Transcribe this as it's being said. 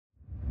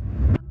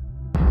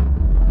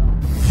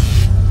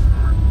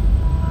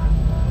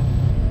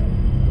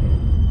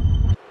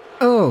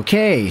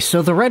Okay,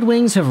 so the Red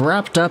Wings have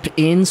wrapped up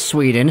in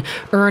Sweden,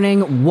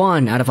 earning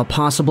 1 out of a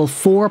possible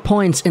 4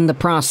 points in the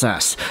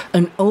process,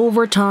 an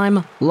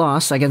overtime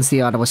loss against the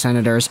Ottawa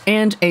Senators,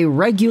 and a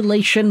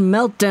regulation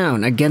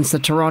meltdown against the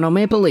Toronto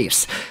Maple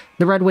Leafs.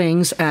 The Red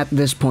Wings, at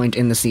this point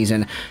in the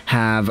season,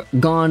 have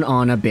gone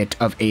on a bit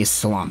of a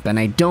slump, and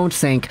I don't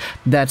think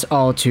that's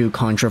all too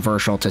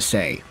controversial to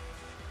say.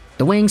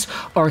 The Wings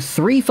are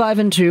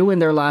 3-5-2 in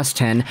their last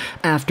 10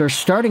 after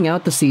starting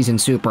out the season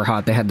super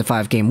hot. They had the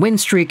 5-game win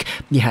streak,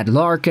 you had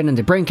Larkin and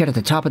DeBrincat at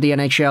the top of the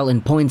NHL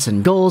in points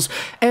and goals.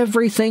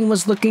 Everything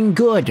was looking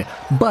good,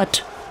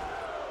 but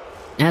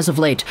as of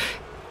late,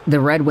 the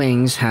Red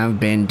Wings have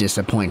been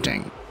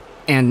disappointing.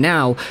 And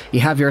now, you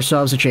have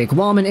yourselves a Jake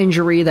Wallman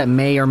injury that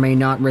may or may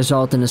not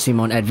result in a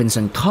Simon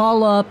Edvinsson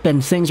call-up,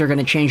 and things are going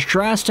to change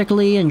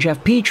drastically, and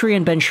Jeff Petrie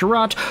and Ben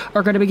Sherratt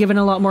are going to be given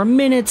a lot more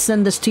minutes,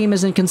 and this team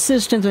is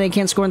inconsistent, and they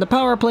can't score in the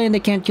power play, and they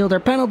can't kill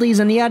their penalties,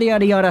 and yada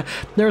yada yada.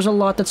 There's a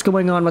lot that's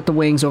going on with the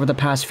Wings over the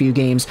past few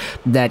games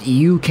that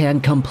you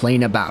can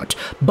complain about.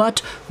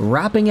 But,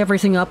 wrapping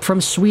everything up from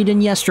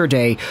Sweden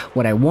yesterday,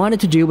 what I wanted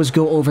to do was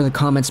go over the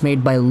comments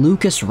made by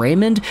Lucas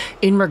Raymond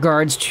in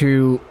regards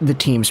to the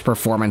team's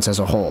performance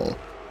as a whole.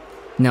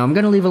 Now, I'm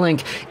going to leave a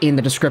link in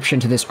the description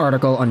to this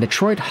article on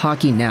Detroit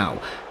Hockey Now,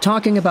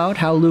 talking about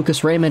how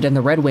Lucas Raymond and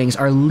the Red Wings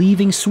are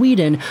leaving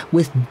Sweden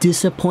with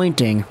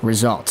disappointing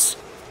results.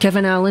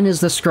 Kevin Allen is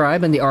the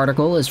scribe, and the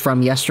article is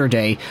from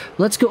yesterday.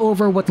 Let's go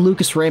over what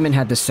Lucas Raymond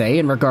had to say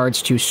in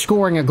regards to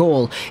scoring a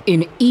goal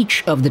in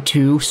each of the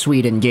 2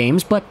 Sweden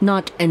games, but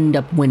not end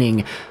up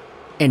winning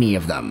any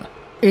of them.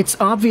 It's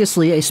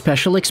obviously a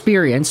special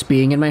experience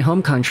being in my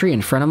home country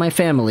in front of my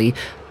family,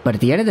 but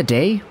at the end of the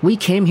day, we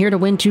came here to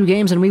win 2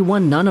 games and we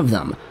won none of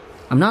them.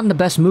 I'm not in the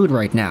best mood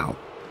right now.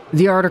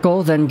 The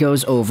article then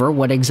goes over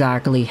what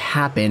exactly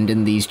happened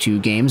in these 2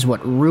 games,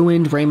 what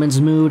ruined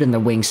Raymond's mood and the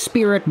Wings'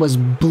 spirit was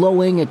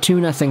blowing a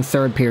 2-0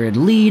 third period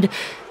lead,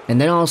 and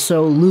then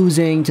also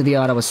losing to the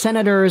Ottawa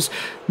Senators.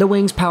 The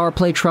Wings' power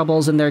play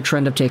troubles and their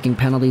trend of taking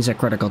penalties at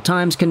critical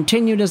times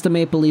continued as the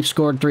Maple Leafs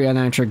scored 3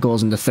 unanswered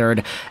goals in the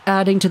third,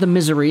 adding to the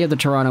misery of the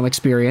Toronto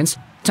experience.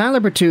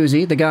 Tyler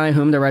Bertuzzi, the guy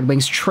whom the Red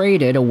Wings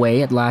traded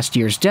away at last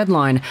year's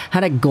deadline,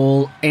 had a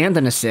goal and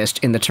an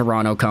assist in the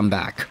Toronto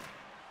comeback.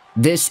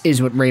 This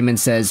is what Raymond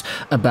says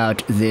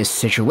about this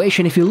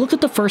situation. If you look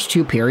at the first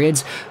 2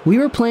 periods, we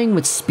were playing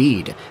with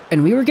speed,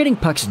 and we were getting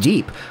pucks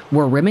deep.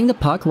 We're rimming the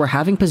puck, we're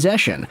having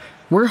possession.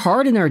 We're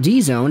hard in our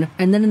D-zone,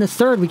 and then in the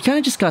third, we kind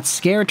of just got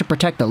scared to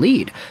protect the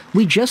lead.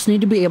 We just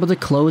need to be able to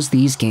close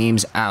these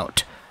games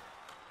out.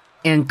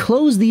 And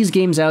close these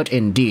games out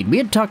indeed. We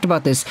had talked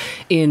about this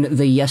in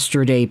the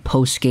yesterday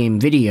post-game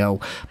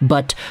video,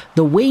 but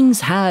the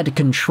Wings had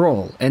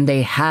control, and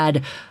they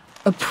had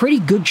a pretty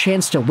good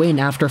chance to win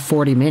after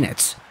 40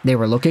 minutes. They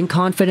were looking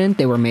confident,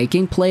 they were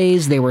making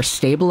plays, they were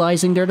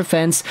stabilizing their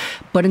defense,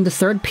 but in the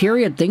third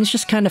period, things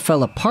just kind of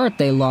fell apart.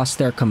 They lost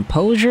their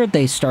composure,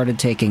 they started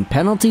taking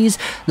penalties,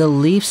 the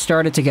Leafs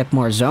started to get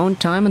more zone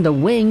time, and the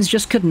Wings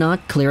just could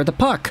not clear the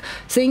puck.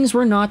 Things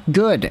were not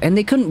good, and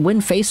they couldn't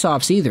win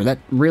faceoffs either. That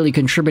really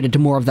contributed to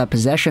more of that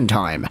possession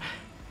time.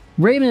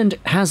 Raymond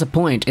has a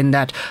point in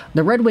that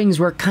the Red Wings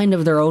were kind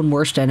of their own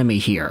worst enemy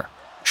here.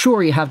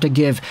 Sure, you have to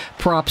give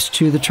props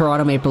to the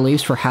Toronto Maple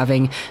Leafs for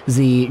having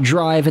the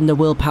drive and the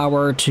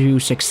willpower to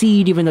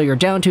succeed, even though you're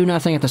down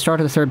 2-0 at the start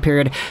of the third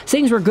period.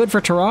 Things were good for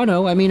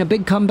Toronto. I mean, a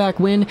big comeback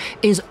win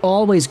is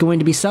always going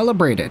to be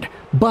celebrated.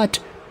 But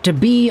to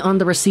be on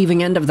the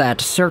receiving end of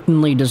that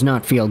certainly does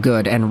not feel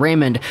good, and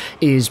Raymond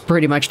is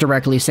pretty much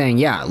directly saying,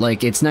 yeah,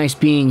 like, it's nice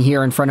being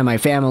here in front of my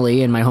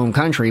family in my home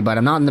country, but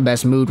I'm not in the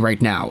best mood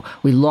right now.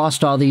 We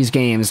lost all these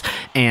games,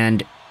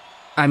 and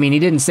I mean, he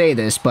didn't say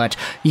this, but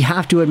you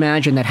have to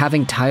imagine that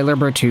having Tyler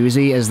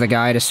Bertuzzi as the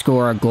guy to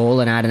score a goal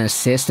and add an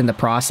assist in the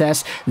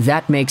process,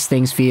 that makes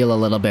things feel a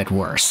little bit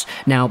worse.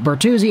 Now,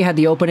 Bertuzzi had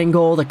the opening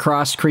goal, the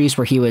cross crease,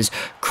 where he was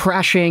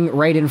crashing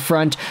right in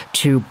front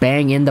to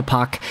bang in the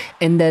puck,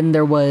 and then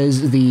there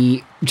was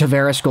the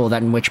Tavares goal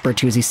in which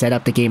Bertuzzi set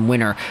up the game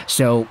winner.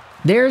 So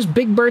there's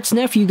Big Bert's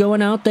nephew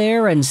going out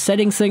there and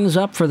setting things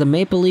up for the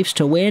Maple Leafs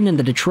to win and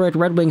the Detroit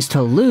Red Wings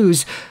to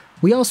lose.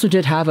 We also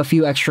did have a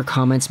few extra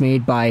comments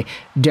made by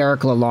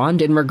Derek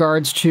Lalonde in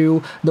regards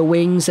to the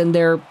Wings and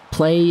their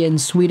play in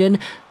Sweden.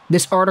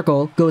 This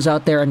article goes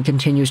out there and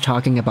continues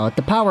talking about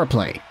the power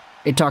play.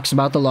 It talks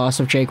about the loss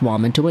of Jake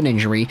Wallman to an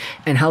injury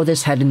and how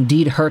this had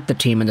indeed hurt the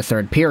team in the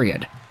third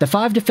period. The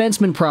 5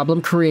 defenseman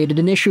problem created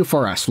an issue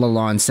for us,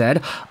 Lalonde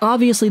said.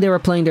 Obviously, they were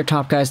playing their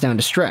top guys down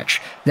to stretch.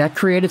 That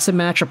created some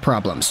matchup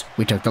problems.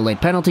 We took the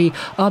late penalty.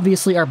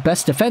 Obviously, our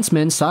best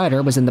defenseman,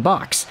 Sider, was in the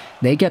box.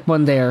 They get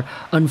one there.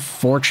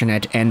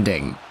 Unfortunate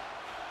ending.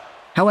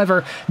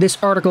 However, this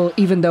article,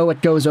 even though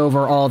it goes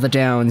over all the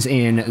downs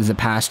in the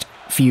past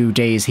few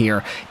days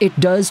here, it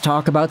does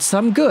talk about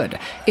some good.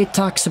 It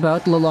talks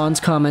about Lalonde's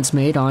comments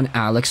made on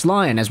Alex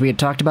Lyon. As we had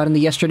talked about in the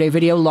yesterday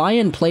video,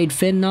 Lyon played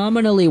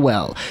phenomenally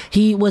well.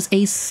 He was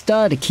a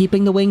stud,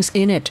 keeping the Wings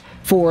in it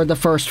for the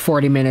first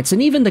 40 minutes,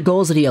 and even the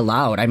goals that he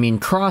allowed. I mean,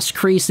 cross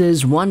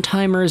creases,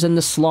 one-timers in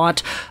the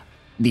slot.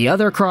 the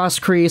other cross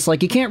crease.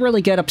 Like, you can't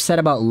really get upset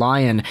about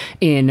Lyon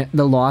in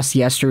the loss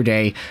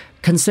yesterday,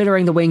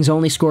 considering the Wings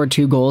only scored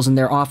 2 goals and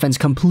their offense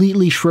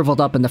completely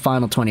shriveled up in the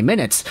final 20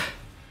 minutes.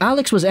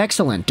 Alex was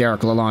excellent,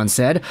 Derek Lalonde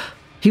said.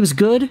 He was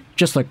good,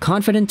 just looked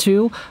confident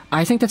too.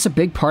 I think that's a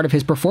big part of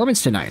his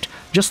performance tonight,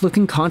 just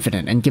looking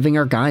confident and giving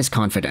our guys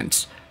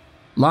confidence.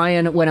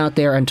 Lyon went out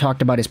there and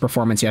talked about his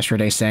performance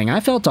yesterday, saying, I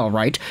felt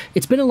alright.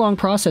 It's been a long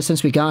process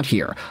since we got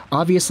here.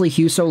 Obviously,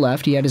 Husso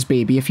left, he had his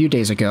baby a few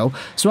days ago,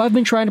 so I've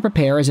been trying to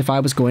prepare as if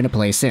I was going to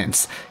play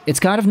since. It's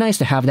kind of nice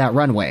to have that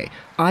runway.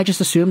 I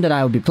just assumed that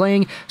I would be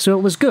playing, so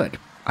it was good.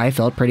 I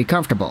felt pretty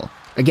comfortable.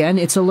 Again,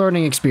 it's a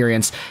learning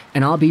experience,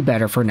 and I'll be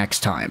better for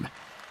next time.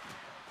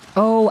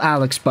 Oh,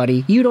 Alex,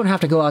 buddy, you don't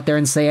have to go out there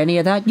and say any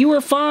of that. You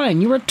were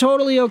fine. You were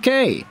totally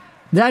okay.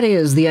 That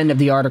is the end of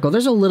the article.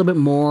 There's a little bit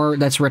more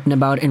that's written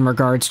about in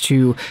regards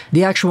to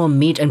the actual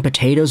meat and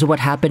potatoes of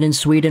what happened in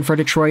Sweden for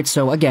Detroit.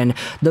 So again,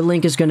 the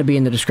link is going to be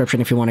in the description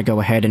if you want to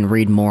go ahead and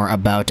read more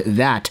about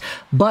that.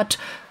 But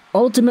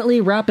ultimately,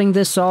 wrapping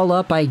this all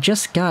up, I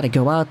just gotta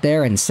go out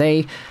there and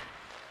say,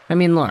 I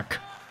mean, look,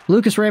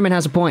 Lucas Raymond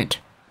has a point.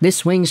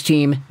 This Wings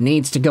team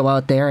needs to go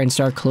out there and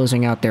start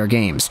closing out their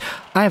games.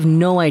 I have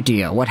no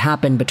idea what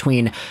happened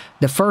between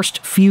the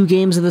first few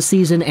games of the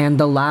season and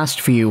the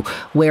last few,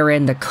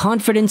 wherein the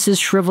confidence is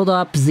shriveled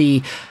up,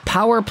 the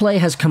power play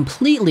has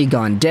completely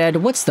gone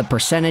dead. What's the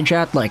percentage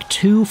at? Like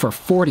 2 for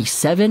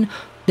 47?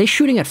 They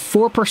shooting at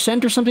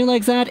 4% or something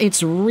like that?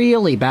 It's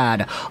really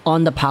bad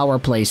on the power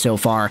play so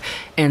far,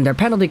 and their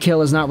penalty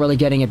kill is not really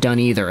getting it done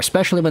either,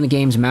 especially when the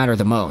games matter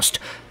the most.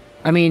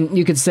 I mean,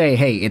 you could say,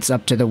 hey, it's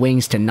up to the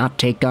Wings to not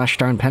take gosh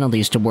darn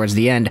penalties towards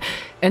the end,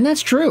 and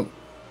that's true.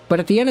 But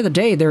at the end of the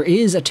day, there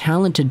is a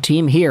talented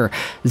team here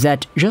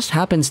that just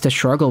happens to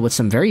struggle with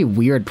some very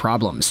weird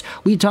problems.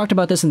 We talked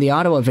about this in the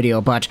Ottawa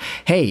video, but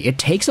hey, it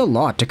takes a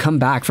lot to come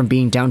back from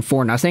being down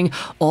 4-0,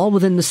 all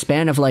within the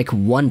span of like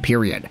 1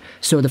 period.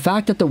 So the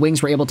fact that the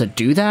Wings were able to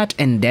do that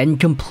and then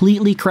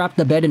completely crap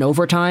the bed in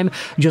overtime,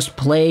 just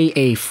play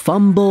a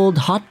fumbled,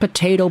 hot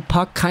potato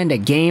puck kind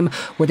of game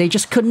where they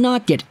just could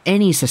not get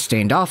any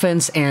sustained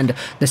offense, and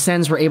the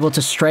Sens were able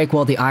to strike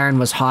while the iron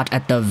was hot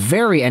at the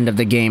very end of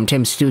the game.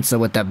 Tim Stützle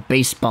with the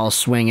baseball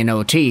swing in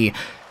OT,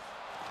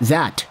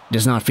 that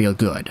does not feel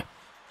good.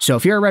 So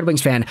if you're a Red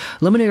Wings fan,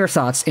 let me know your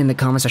thoughts in the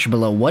comment section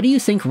below. What do you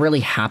think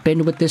really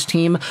happened with this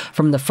team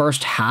from the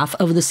first half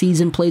of the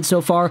season played so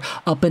far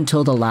up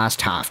until the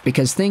last half?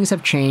 Because things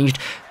have changed,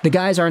 the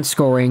guys aren't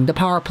scoring, the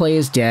power play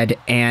is dead,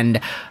 and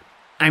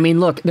I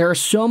mean, look, there are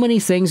so many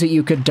things that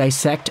you could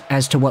dissect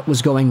as to what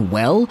was going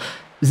well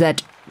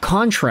that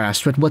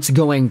contrast with what's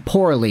going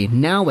poorly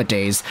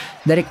nowadays,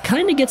 that it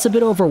kind of gets a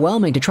bit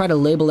overwhelming to try to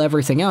label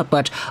everything out.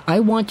 But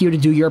I want you to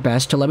do your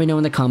best to let me know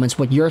in the comments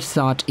what your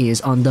thought is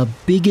on the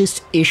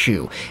biggest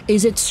issue.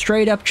 Is it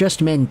straight up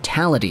just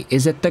mentality?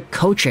 Is it the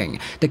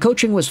coaching? The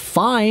coaching was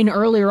fine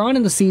earlier on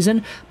in the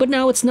season, but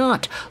now it's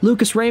not.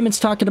 Lucas Raymond's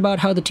talking about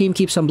how the team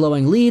keeps on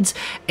blowing leads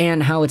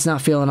and how it's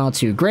not feeling all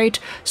too great.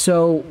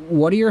 So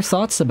what are your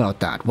thoughts about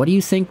that? What do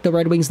you think the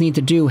Red Wings need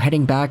to do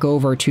heading back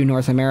over to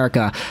North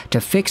America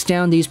to fix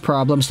down these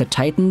problems, to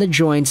tighten the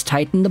joints,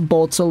 tighten the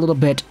bolts a little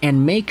bit,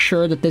 and make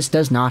sure that this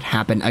does not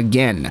happen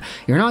again?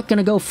 You're not going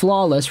to go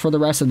flawless for the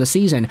rest of the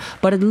season,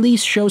 but at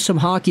least show some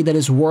hockey that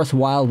is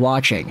worthwhile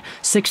watching.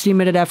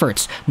 60-minute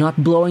efforts,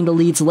 not blowing the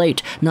leads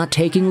late, not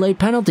taking late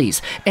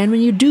penalties, and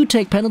when you do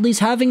take penalties,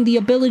 having the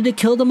ability to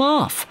kill them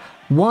off.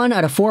 1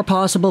 out of 4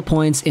 possible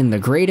points in the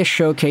greatest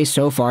showcase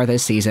so far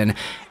this season,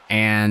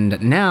 and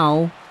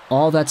now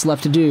all that's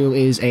left to do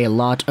is a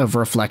lot of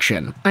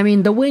reflection. I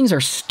mean, the Wings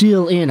are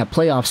still in a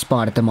playoff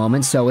spot at the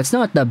moment, so it's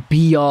not the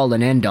be-all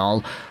and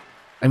end-all.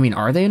 I mean,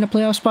 are they in a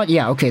playoff spot?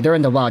 Yeah, okay, they're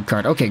in the wild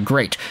card. Okay,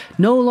 great.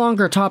 No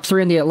longer top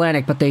 3 in the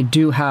Atlantic, but they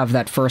do have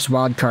that first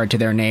wild card to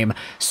their name.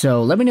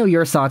 So let me know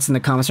your thoughts in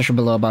the comment section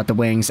below about the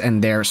Wings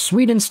and their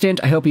Sweden stint.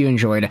 I hope you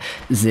enjoyed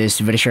this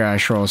video.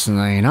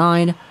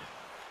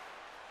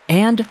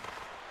 And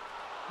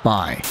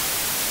bye.